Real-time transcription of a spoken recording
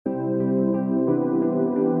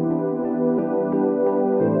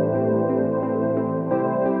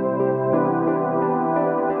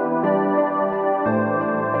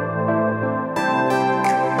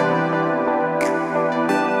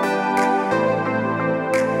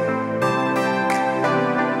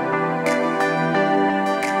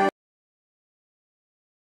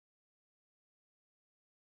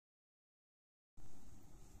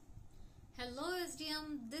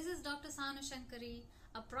SDM, this is Dr. Sahana,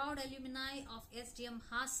 a proud alumni of SDM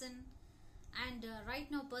Hassan, and right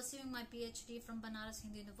now pursuing my PhD from Banaras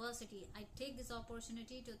Hindu University. I take this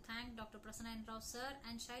opportunity to thank Dr. Prasanna Rao sir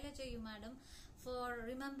and Shailaja you madam for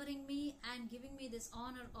remembering me and giving me this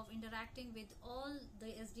honor of interacting with all the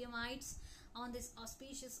SDMites on this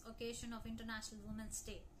auspicious occasion of International Women's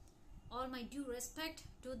Day. All my due respect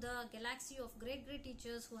to the galaxy of great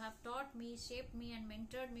teachers who have taught me, shaped me and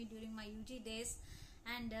mentored me during my UG days,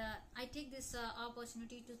 and I take this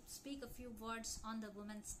opportunity to speak a few words on the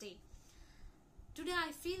Women's Day. Today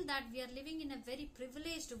I feel that we are living in a very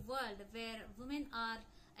privileged world where women are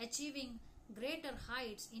achieving greater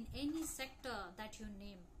heights in any sector that you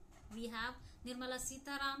name. We have Nirmala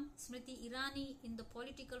Sitaram, Smriti Irani in the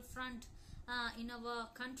political front in our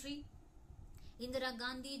country. Indira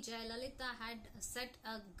Gandhi, Jayalalitha had set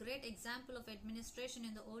a great example of administration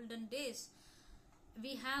in the olden days.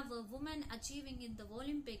 We have a woman achieving in the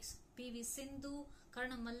Olympics, P.V. Sindhu,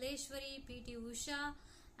 Karna Malleshwari, P.T. Usha,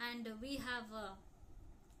 and we have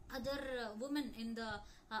other women in the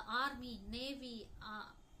army, navy,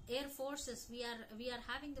 air forces. We are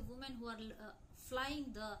having the women who are flying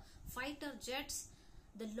the fighter jets,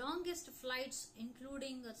 the longest flights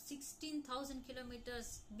including 16,000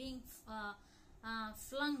 kilometers being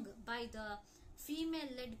flung by the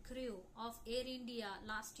female-led crew of Air India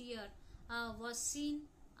last year was seen.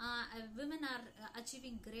 Women are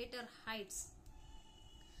achieving greater heights.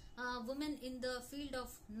 Women in the field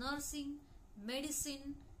of nursing,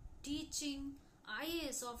 medicine, teaching,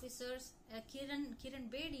 IAS officers, Kiran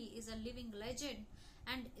Bedi is a living legend,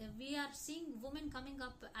 and we are seeing women coming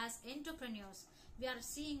up as entrepreneurs. We are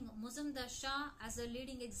seeing Muzamdar Shah as a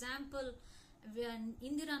leading example,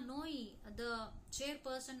 Indira Nooyi, the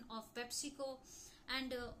chairperson of PepsiCo,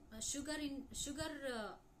 and sugar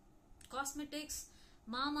cosmetics,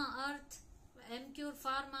 Mama Earth, MCure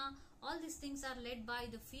Pharma. All these things are led by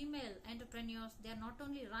the female entrepreneurs. They are not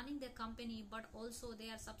only running their company, but also they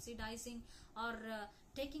are subsidizing or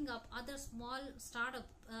taking up other small startup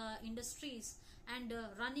industries and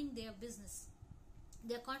running their business.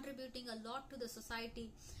 They are contributing a lot to the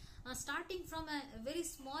society. Starting from a very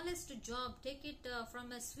smallest job, take it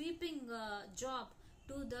from a sweeping job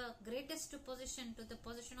to the greatest position, to the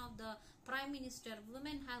position of the Prime Minister.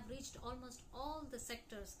 Women have reached almost all the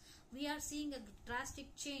sectors. We are seeing a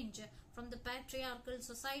drastic change from the patriarchal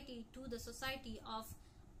society to the society of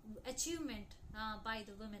achievement by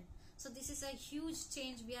the women. So this is a huge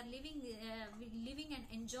change. We are living and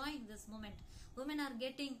enjoying this moment. Women are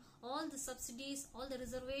getting all the subsidies, all the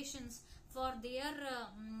reservations for their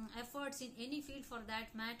efforts in any field for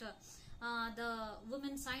that matter. The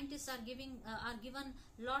women scientists are given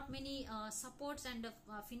many supports and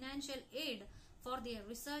financial aid for their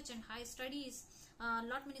research and high studies.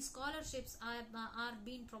 Lot many scholarships are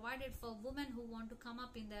being provided for women who want to come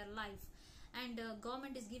up in their life, and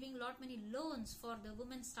government is giving lot many loans for the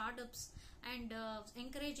women startups and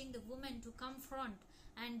encouraging the women to come front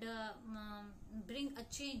and bring a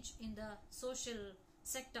change in the social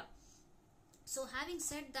sector. So having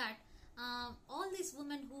said that, all these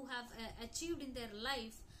women who have achieved in their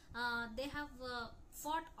life, they have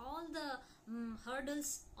fought all the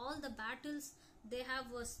hurdles, all the battles. They have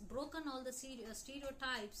broken all the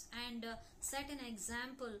stereotypes and set an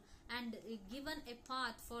example and given a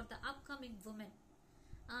path for the upcoming women.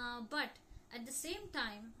 But at the same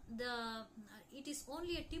time, it is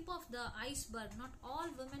only a tip of the iceberg. Not all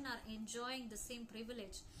women are enjoying the same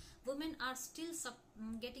privilege. Women are still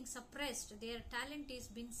getting suppressed. Their talent is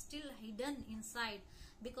being still hidden inside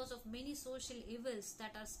because of many social evils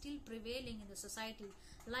that are still prevailing in the society,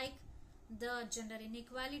 like the gender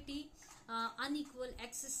inequality, unequal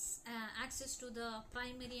access to the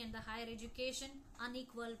primary and the higher education,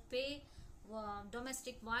 unequal pay,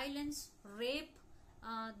 domestic violence, rape,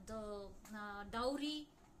 the dowry,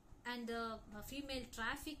 and the female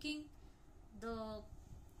trafficking, the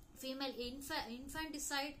female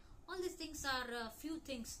infanticide. All these things are few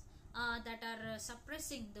things that are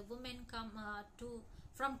suppressing the women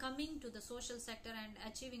from coming to the social sector and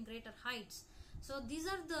achieving greater heights. So these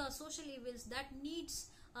are the social evils that needs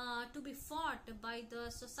to be fought by the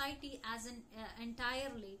society as an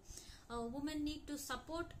entirely. Women need to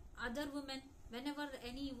support other women. Whenever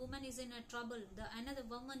any woman is in a trouble, another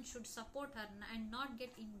woman should support her and not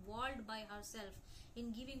get involved by herself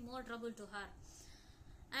in giving more trouble to her.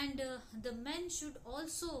 And the men should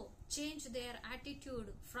also change their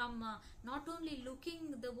attitude from not only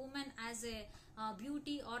looking the woman as a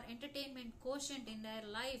beauty or entertainment quotient in their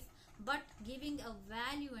life, but giving a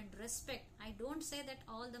value and respect. I don't say that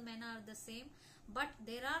all the men are the same, but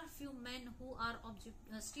there are few men who are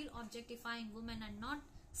still objectifying women and not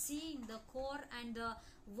seeing the core and the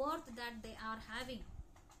worth that they are having.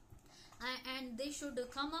 And they should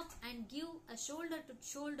come up and give a shoulder to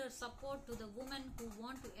shoulder support to the women who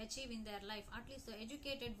want to achieve in their life, at least the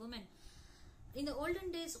educated women. In the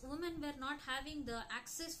olden days, women were not having the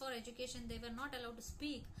access for education, they were not allowed to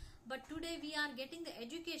speak, but today we are getting the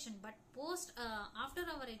education, but after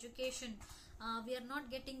our education, we are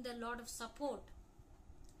not getting the lot of support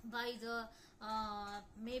by the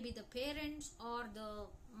maybe the parents or the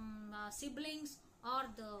siblings or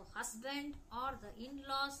the husband or the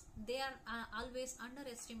in-laws. They are always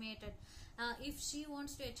underestimated. If she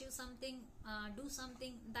wants to achieve something, do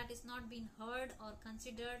something, that is not being heard or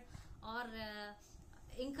considered or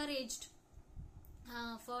encouraged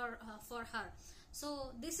for her.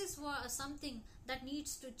 So this is something that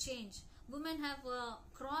needs to change. Women have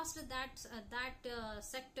crossed that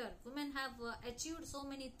sector. Women have achieved so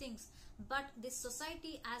many things, but this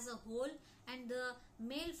society as a whole and the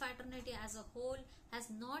male fraternity as a whole has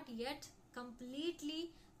not yet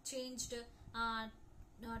completely changed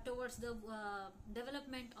towards the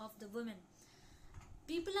development of the women.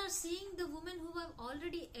 People are seeing the women who have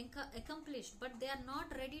already accomplished, but they are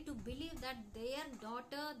not ready to believe that their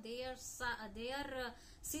daughter, their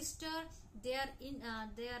sister, their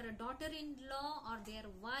daughter-in-law or their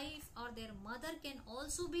wife or their mother can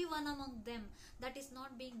also be one among them. That is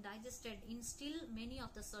not being digested in still many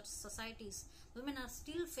of the such societies. Women are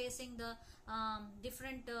still facing the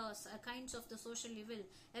different kinds of the social evil.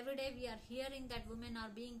 Every day we are hearing that women are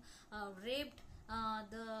being raped.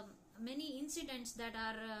 The many incidents that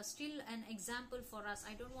are still an example for us.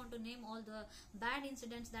 I don't want to name all the bad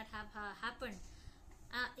incidents that have happened.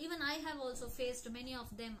 Even I have also faced many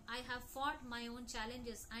of them. I have fought my own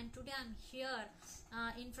challenges, and today I'm here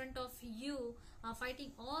in front of you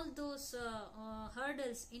fighting all those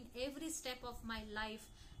hurdles in every step of my life,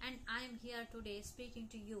 and I am here today speaking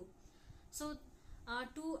to you. So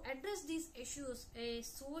to address these issues, a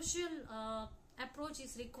social approach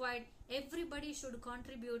is required. Everybody should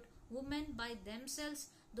contribute. Women by themselves,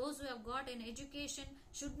 those who have got an education,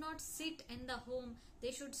 should not sit in the home.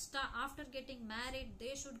 They should start after getting married.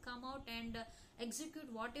 They should come out and execute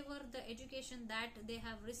whatever the education that they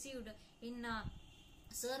have received in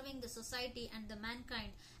serving the society and the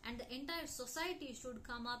mankind, and the entire society should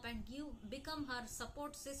come up and become her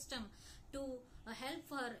support system to help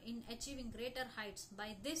her in achieving greater heights.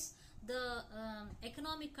 By this, the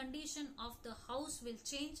economic condition of the house will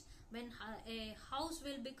change. When a house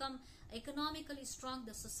will become economically strong,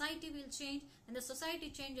 the society will change, and the society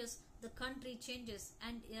changes, the country changes,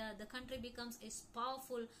 and the country becomes a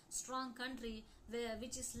powerful, strong country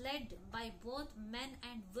which is led by both men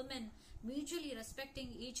and women, mutually respecting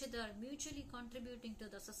each other, mutually contributing to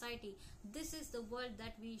the society. This is the world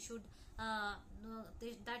that we should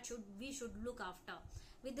look after.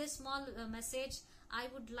 With this small message, I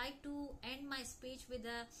would like to end my speech with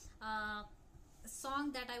a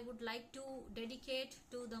song that I would like to dedicate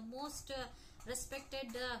to the most respected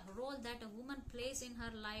role that a woman plays in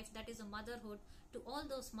her life, that is a motherhood. To all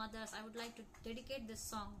those mothers, I would like to dedicate this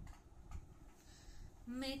song.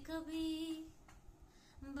 मैं कभी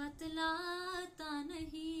बतलाता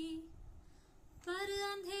नहीं, पर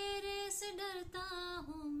अंधेरे से डरता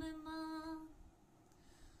हूँ मैं माँ,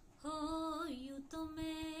 हो यूं तो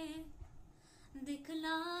मैं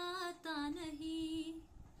दिखलाता नहीं,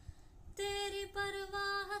 तेरी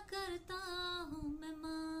परवाह करता हूँ मैं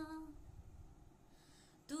माँ,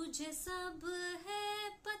 तुझे सब है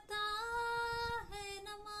पता है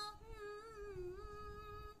न माँ,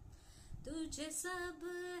 तुझे सब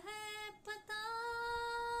है पता,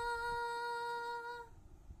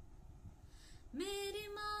 मेरी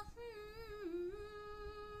माँ।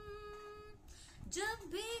 जब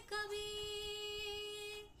भी कभी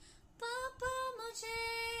पापा मुझे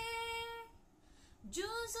जो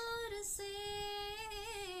जोर से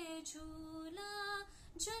झूला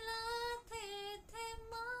झुलाते थे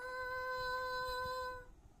माँ,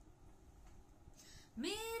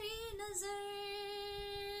 मेरी नजर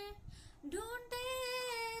ढूंढे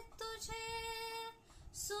तुझे,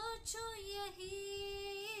 सोचो यही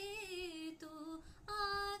तू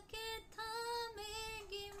आके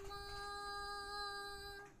थामेगी माँ।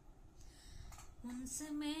 उनसे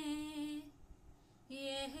मैं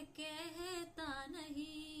यह कहता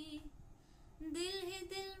नहीं, दिल ही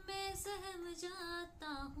दिल में सहम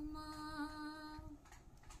जाता हूँ माँ,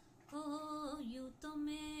 हो यूं तो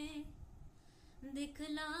मैं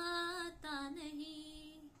दिखलाता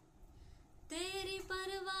नहीं, तेरी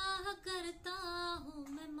परवाह करता हूँ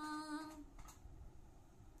मैं माँ।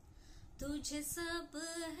 तुझे सब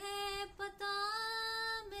है पता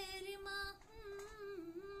मेरी माँ,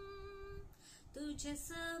 तुझे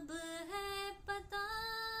सब है पता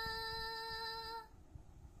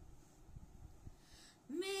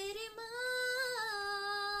मेरी माँ.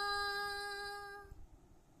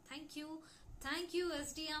 Thank you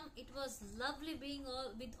SDM. It was lovely being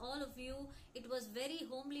with all of you. It was very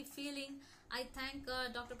homely feeling. I thank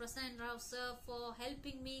Dr. Prasanna Rao sir for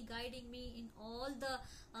helping me, guiding me in all the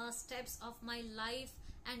steps of my life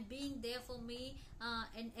and being there for me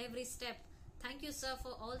in every step. Thank you sir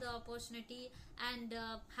for all the opportunity, and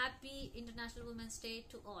happy International Women's Day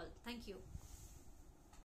to all. Thank you.